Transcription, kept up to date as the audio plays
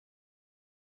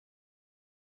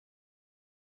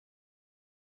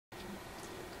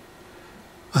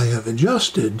have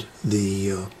adjusted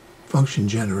the function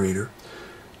generator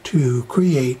to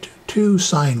create two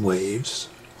sine waves.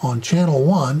 On channel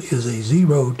 1 is a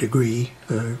 0 degree,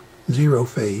 0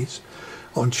 phase.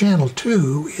 On channel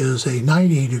 2 is a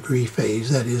 90 degree phase,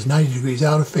 that is 90 degrees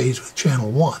out of phase with channel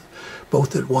 1,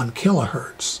 both at 1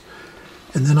 kilohertz.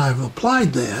 And then I've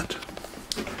applied that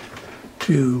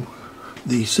to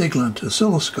the Siglent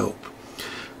oscilloscope.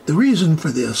 The reason for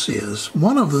this is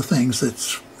one of the things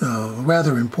that's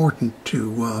rather important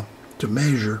to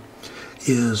measure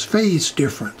is phase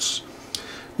difference.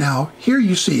 Now here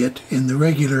you see it in the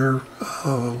regular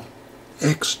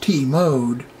XT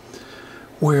mode,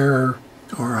 where,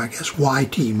 or I guess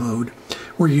YT mode,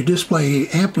 where you display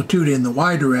amplitude in the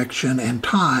Y direction and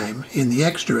time in the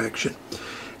X direction.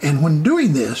 And when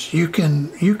doing this, you can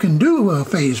do a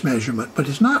phase measurement, but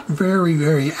it's not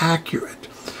very accurate.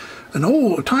 An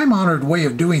old time-honored way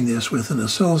of doing this with an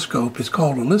oscilloscope is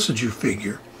called a Lissajous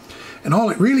figure. And all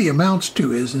it really amounts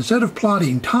to is, instead of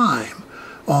plotting time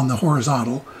on the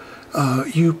horizontal,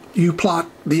 you plot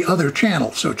the other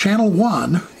channel. So channel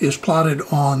 1 is plotted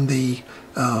on the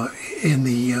in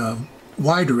the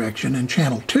Y direction, and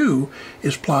channel 2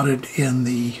 is plotted in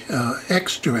the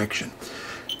X direction.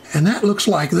 And that looks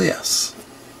like this.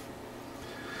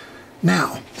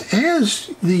 Now, as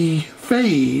the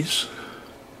phase,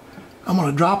 I'm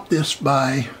going to drop this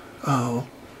by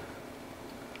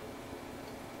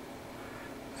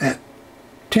at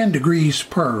 10 degrees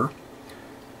per.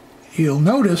 You'll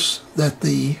notice that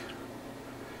the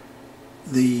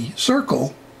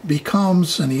circle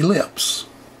becomes an ellipse.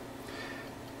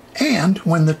 And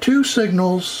when the two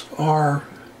signals are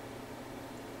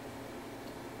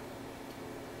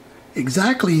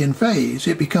exactly in phase,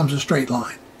 it becomes a straight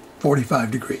line,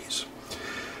 45 degrees.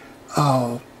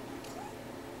 You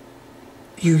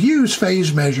use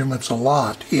phase measurements a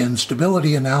lot in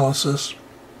stability analysis,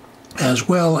 as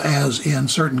well as in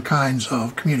certain kinds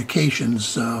of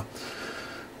communications,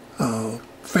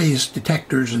 phase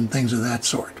detectors and things of that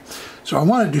sort. So I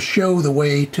wanted to show the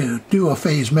way to do a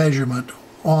phase measurement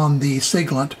on the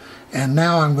Siglent, and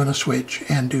now I'm going to switch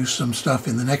and do some stuff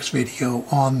in the next video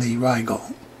on the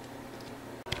Rigol.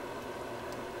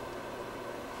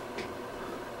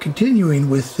 Continuing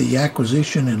with the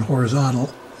acquisition and horizontal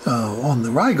on the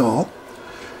Rigol,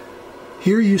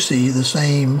 here you see the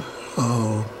same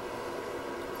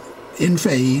in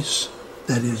phase,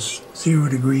 that is 0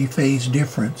 degree phase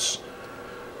difference,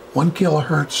 1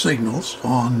 kilohertz signals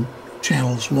on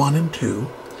channels 1 and 2,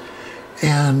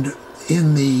 and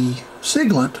in the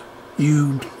Siglent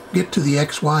you get to the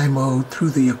XY mode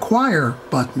through the acquire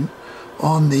button.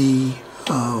 On the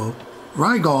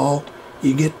Rigol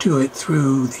you get to it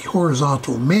through the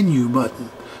horizontal menu button.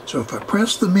 So if I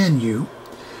press the menu,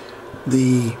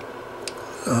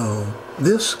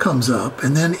 this comes up,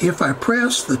 and then if I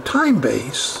press the time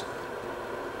base,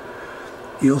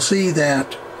 you'll see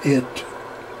that it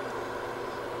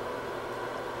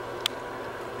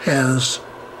has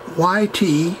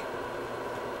YT,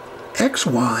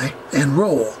 XY, and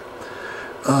roll.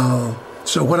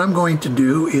 So what I'm going to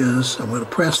do is I'm going to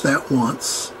press that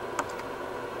once,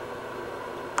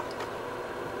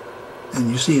 and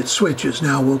you see it switches.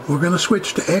 Now we're going to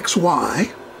switch to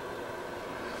XY.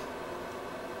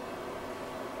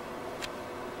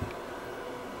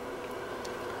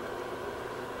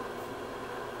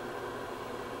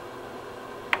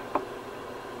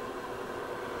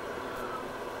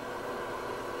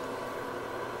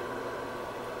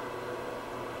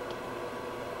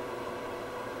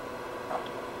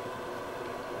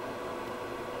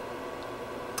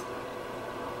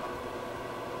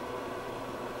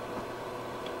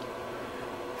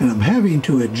 And I'm having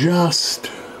to adjust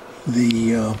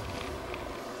the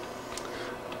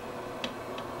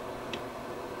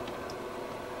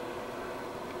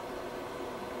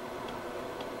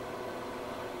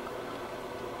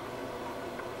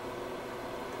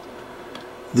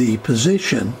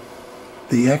position,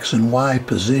 the X and Y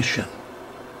position.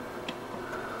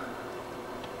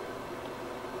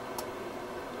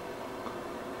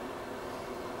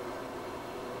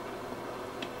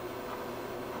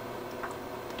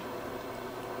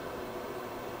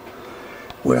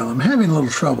 Well, I'm having a little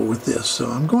trouble with this, so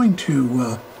I'm going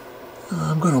to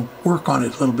work on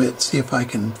it a little bit, see if I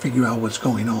can figure out what's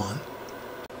going on.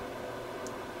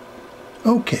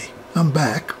 Okay, I'm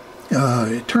back.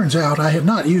 It turns out I had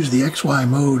not used the XY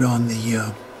mode on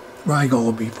the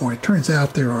Rigol before. It turns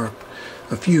out there are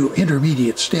a few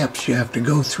intermediate steps you have to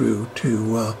go through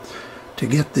to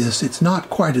get this. It's not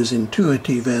quite as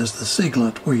intuitive as the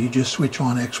Siglent, where you just switch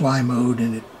on XY mode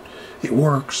and it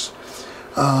works.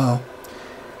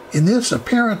 In this,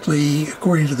 apparently,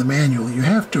 according to the manual, you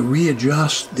have to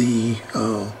readjust the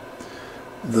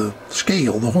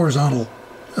scale, the horizontal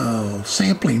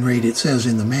sampling rate it says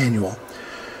in the manual,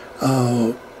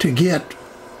 to get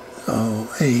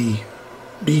a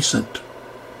decent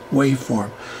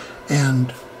waveform.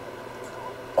 And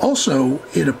also,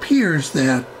 it appears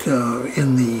that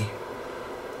in the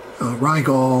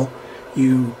Rigol,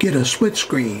 you get a split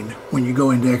screen when you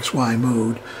go into XY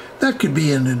mode. That could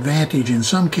be an advantage in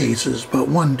some cases, but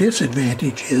one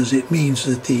disadvantage is it means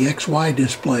that the XY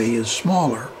display is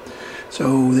smaller,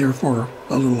 so therefore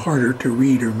a little harder to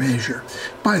read or measure.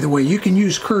 By the way, you can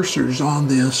use cursors on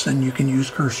this, and you can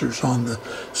use cursors on the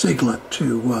Siglent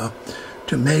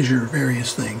to measure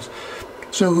various things.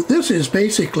 So this is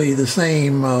basically the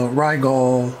same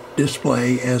Rigol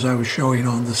display as I was showing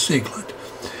on the Siglent.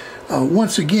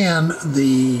 Once again,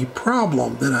 the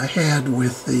problem that I had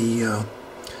with the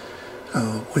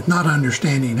with not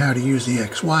understanding how to use the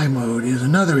XY mode is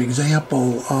another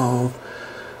example of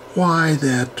why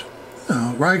that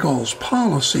Rigol's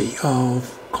policy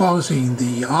of causing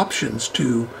the options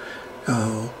to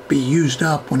be used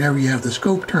up whenever you have the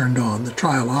scope turned on, the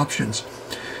trial options,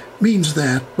 means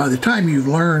that by the time you've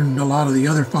learned a lot of the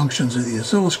other functions of the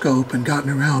oscilloscope and gotten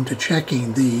around to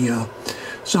checking the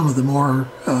some of the more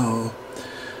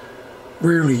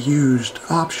rarely used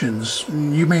options,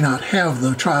 you may not have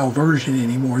the trial version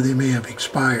anymore. They may have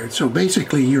expired. So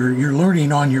basically you're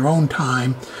learning on your own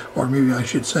time, or maybe I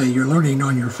should say you're learning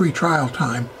on your free trial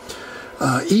time,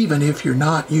 even if you're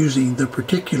not using the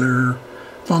particular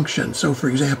function. So for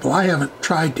example, I haven't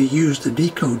tried to use the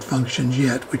decode functions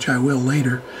yet, which I will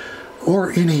later,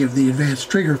 or any of the advanced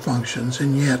trigger functions,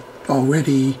 and yet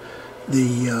already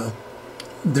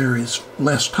there is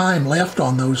less time left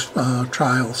on those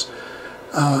trials.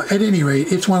 At any rate,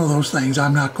 it's one of those things.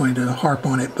 I'm not going to harp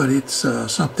on it, but it's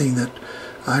something that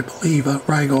I believe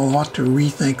Rigol ought to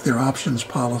rethink their options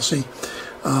policy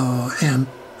and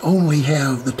only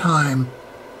have the time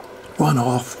run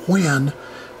off when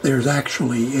there's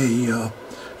actually a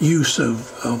use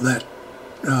of that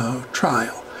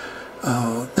trial.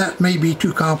 That may be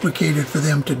too complicated for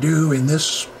them to do in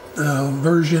this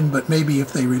version, but maybe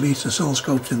if they release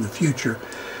oscilloscopes in the future,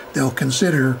 they'll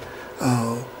consider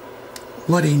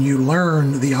letting you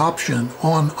learn the option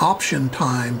on option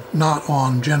time, not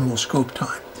on general scope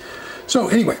time. So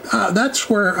anyway, that's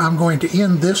where I'm going to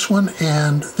end this one,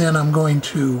 and then I'm going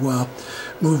to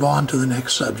move on to the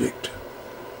next subject.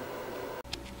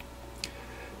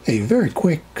 A very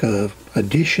quick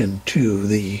addition to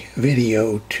the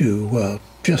video to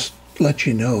just let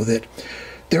you know that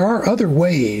there are other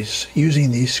ways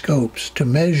using these scopes to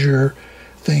measure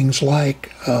things like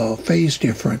phase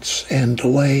difference and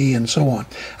delay and so on.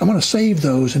 I'm going to save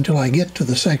those until I get to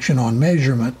the section on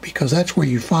measurement, because that's where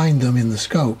you find them in the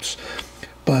scopes.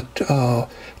 But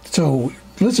so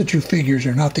Lisitude figures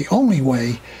are not the only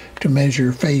way to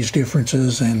measure phase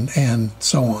differences and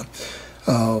so on.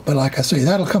 But like I say,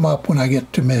 that'll come up when I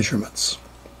get to measurements.